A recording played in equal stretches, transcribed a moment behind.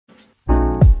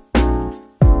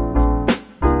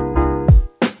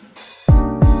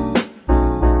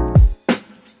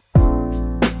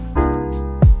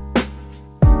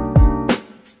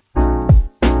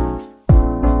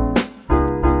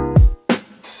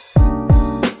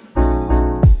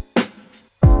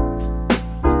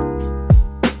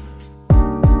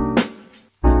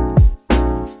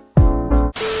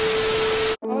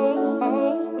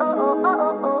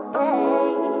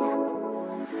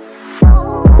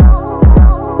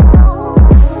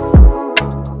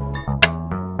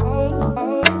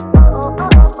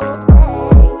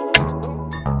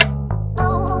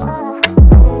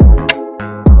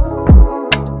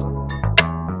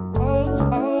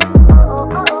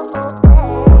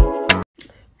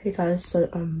Hey guys, so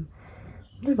I'm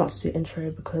about to do an intro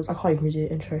because I can't even do an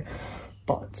intro,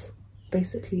 but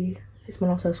basically it's my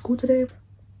last day of school today.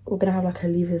 We're gonna have like a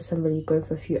leaving assembly, go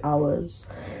for a few hours,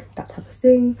 that type of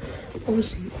thing,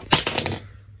 obviously.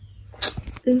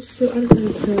 And so I'm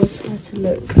going to try to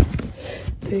look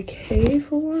okay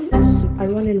for once.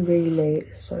 I'm running really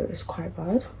late, so it's quite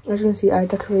bad. As you can see, I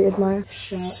decorated my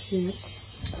shirt here.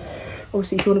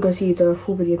 Obviously, if you want to go see the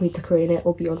full video of me decorating it,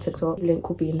 it'll be on TikTok. Link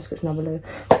will be in the description down below.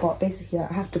 But basically,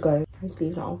 I have to go. I have to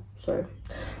leave now. So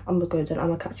I'm gonna go then. I'm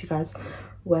gonna catch you guys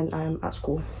when I'm at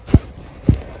school.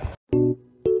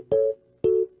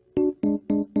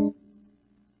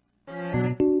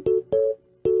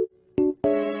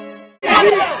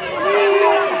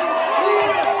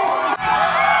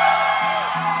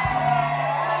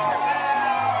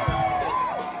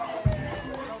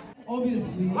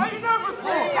 Obviously. Why are you nervous for?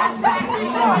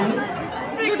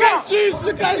 Look at shoes!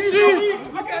 Look at shoes!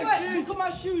 Look at my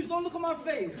shoes! Don't look at my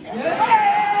face.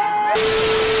 Yeah?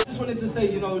 Just wanted to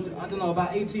say, you know, I don't know,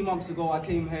 about 18 months ago I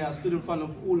came here, I stood in front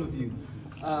of all of you.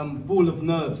 Ball of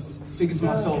nerves. Thinking to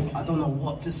myself, I don't know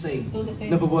what to say.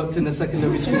 Never worked in a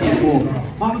secondary school before.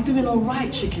 But I'm doing alright,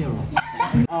 Shakira.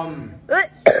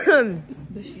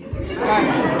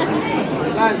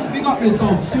 Guys, big up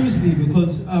yourself, seriously,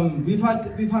 because we've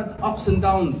had ups and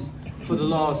downs for the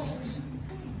last,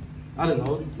 I don't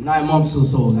know, 9 months or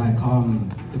so. Like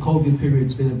the COVID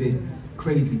period's been a bit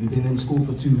crazy. We've been in school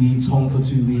for 2 weeks, home for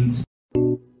 2 weeks.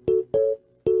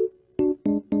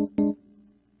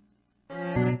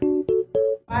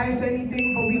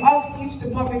 Anything, but we asked each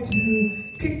department to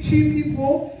pick 2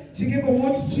 people to give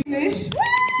awards to. English.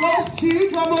 Those 2,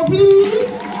 drummer please.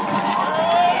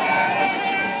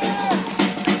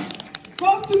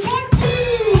 Goes to 1, 2.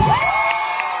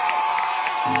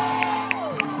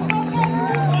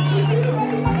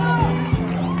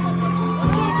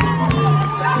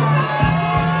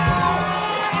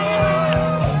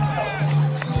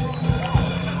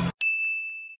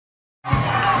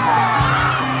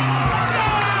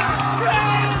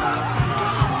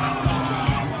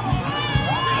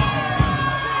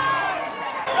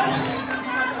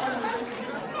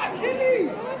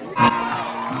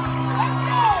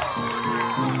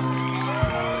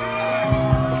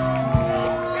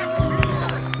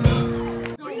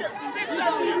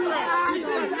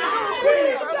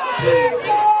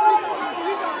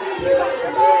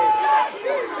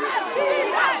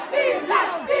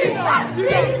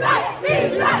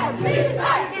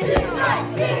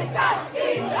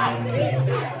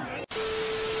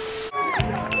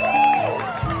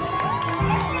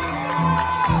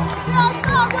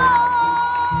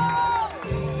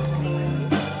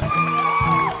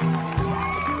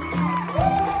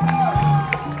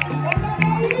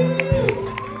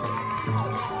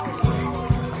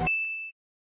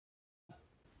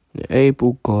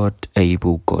 Able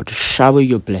God, shower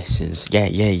your blessings.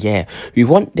 Yeah. We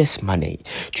want this money.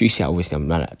 Do you see? Obviously, I'm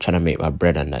not like, trying to make my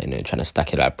bread and that, you know, trying to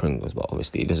stack it like Pringles. But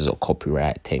obviously, this is a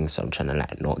copyright thing, so I'm trying to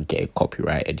like not get it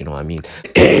copyrighted. You know what I mean?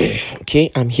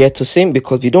 Okay, I'm here to sing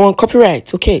because we don't want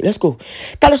copyright. Okay, let's go.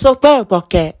 Tell us about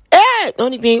pocket. Hey,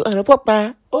 don't even want to pop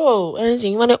by. Oh,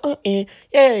 anything you want to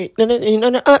yeah,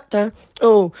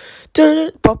 oh,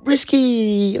 pop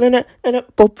risky,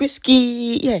 pop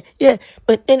risky, yeah,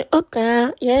 but then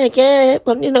okay, yeah,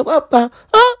 but you know,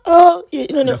 oh,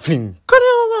 yeah, no, fling.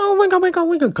 Oh my God,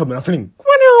 come on, fling.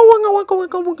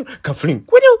 Fling.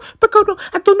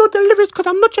 I don't know the lyrics because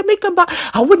I'm not Jamaican, but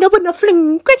I would never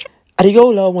fling.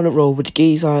 Adiola, I want to roll with the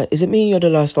geezer. Is it me or the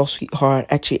lifestyle sweetheart?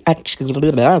 Actually, I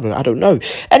don't know.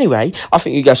 Anyway, I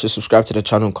think you guys should subscribe to the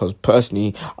channel because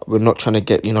personally, we're not trying to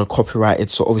get, you know,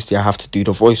 copyrighted. So obviously, I have to do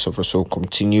the voiceover. So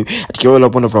continue. Adiola, I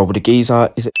want to roll with the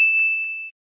geezer. Is it?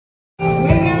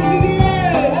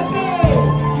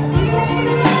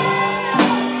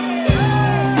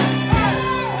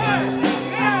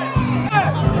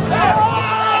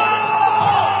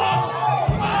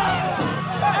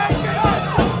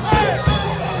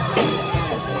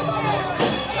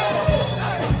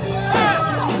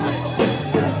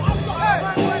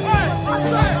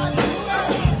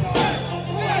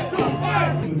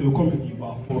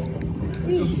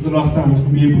 The last time I was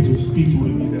going to be able to speak to all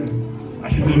of you guys. I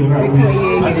should do it the right way.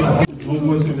 I'm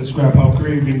always going to describe how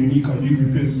creative and unique our new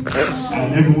group is.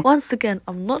 And everyone. Once again,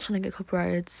 I'm not trying to get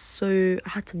copyrighted, so I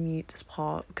had to mute this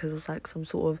part because it was like some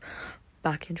sort of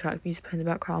backing track music in the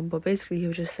background. But basically, he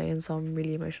was just saying some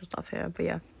really emotional stuff here. But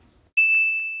yeah.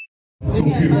 It's all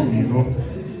good, you know.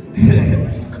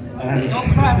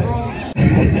 Don't cry, bro.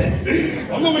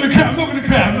 I'm not going to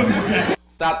cry.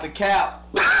 Stop the cap.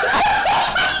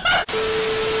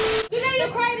 You're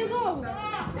crying as well.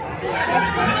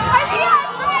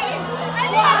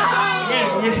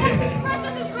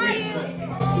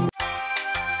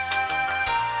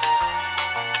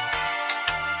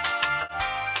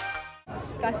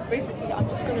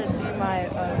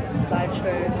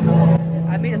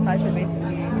 made a slideshow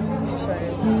basically to show.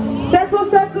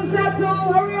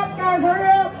 Settle. Hurry up, guys, hurry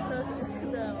up.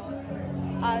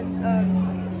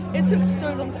 And it took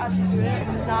so long to actually do it.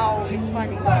 Now it's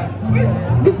finally done.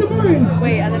 Mr. Maroon.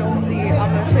 Wait, and then obviously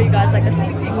I'm gonna show you guys like a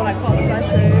sneak peek or like part of the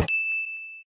slideshow.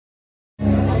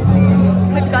 Obviously,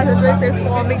 hope you guys enjoyed so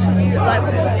far. Make sure you like,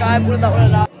 subscribe, all of that. I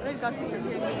know you guys can hear me,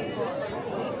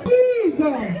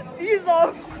 but these are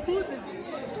recorded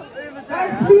over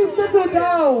there. Please settle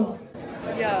down.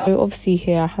 Yeah. So obviously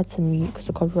here I had to mute because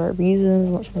of copyright reasons.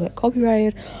 I'm not trying to get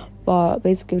copyrighted, but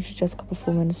basically it was Jessica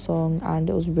performing the song and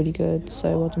it was really good.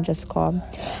 So well done, Jessica. And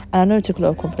I know it took a lot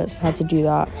of confidence for her to do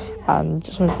that, and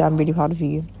just want to say I'm really proud of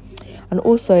you. And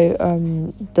also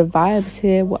the vibes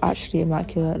here were actually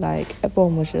immaculate. Like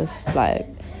everyone was just like,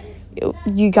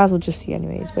 you guys will just see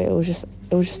anyways, but it was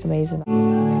just amazing.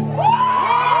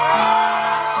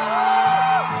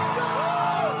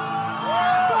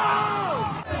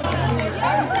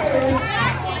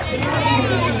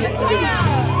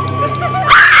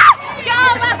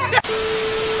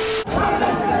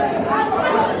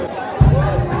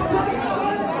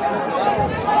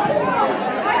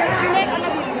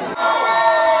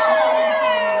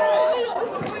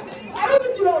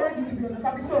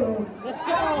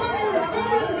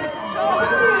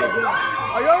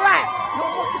 Are you alright?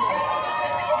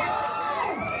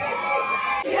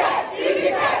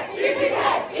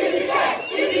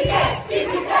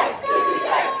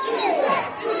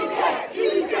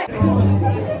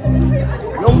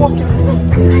 You're walking.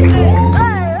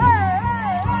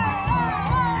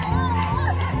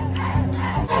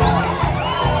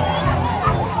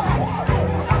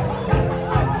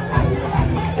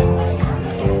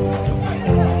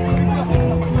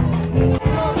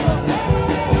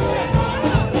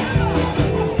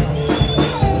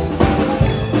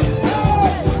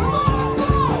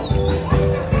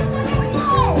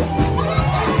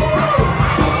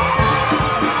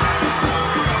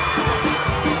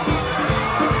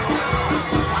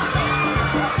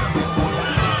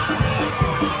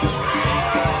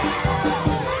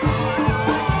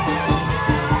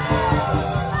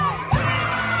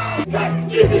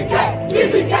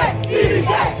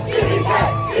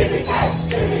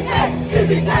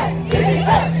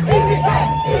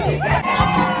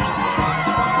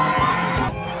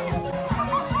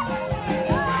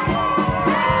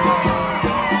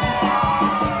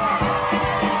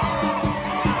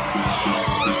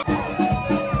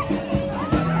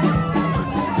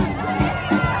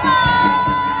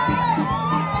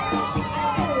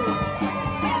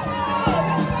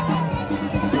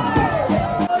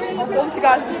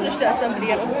 Guys, just finished the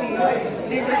assembly and obviously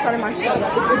Lisa's son of Manchester,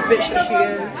 like the good bitch that she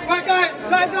is. Right guys,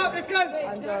 time's up, let's go!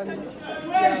 And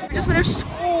yeah, we just finished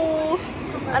school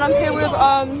and I'm here with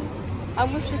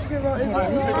Shakira over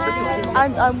there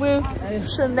and I'm with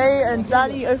Shanae and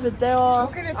Danny over there,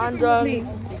 and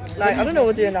like I don't know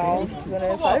what we're doing now, to be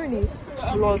honest. I don't really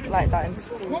vlog like that in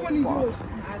school.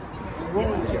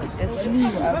 It's just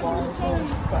whatever.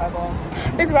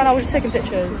 Basically right now we're just taking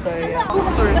pictures, so yeah.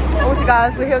 Sorry. Obviously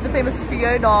guys, we're here with the famous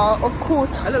Fiona, of course.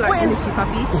 I look like Honesty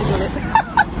Puppy, to be honest.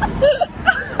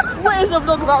 What is a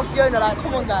vlog about Fiona? Like,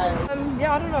 come on guys.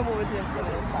 Yeah, I don't know what we're doing, to be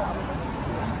honest.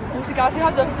 Obviously guys, we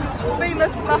have the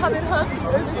famous Mohammed Hersi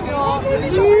over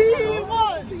here.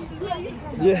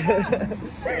 Yeah.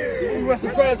 You were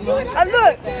surprised, man. And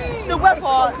look, the weapon.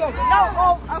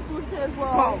 Now Abdul's here as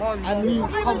well. And me,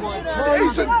 come on.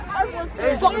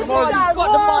 Fuck the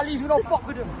Marlies, we don't fuck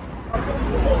with them.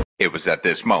 It was at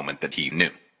this moment that he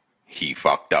knew. He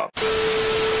fucked up.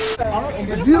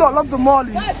 If you don't love the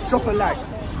Marlies, drop a like.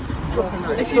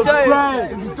 If you don't,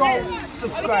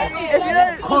 subscribe. If you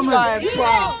don't, subscribe.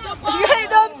 If you hate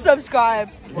them, subscribe.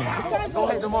 Don't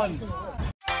hate the Marlies.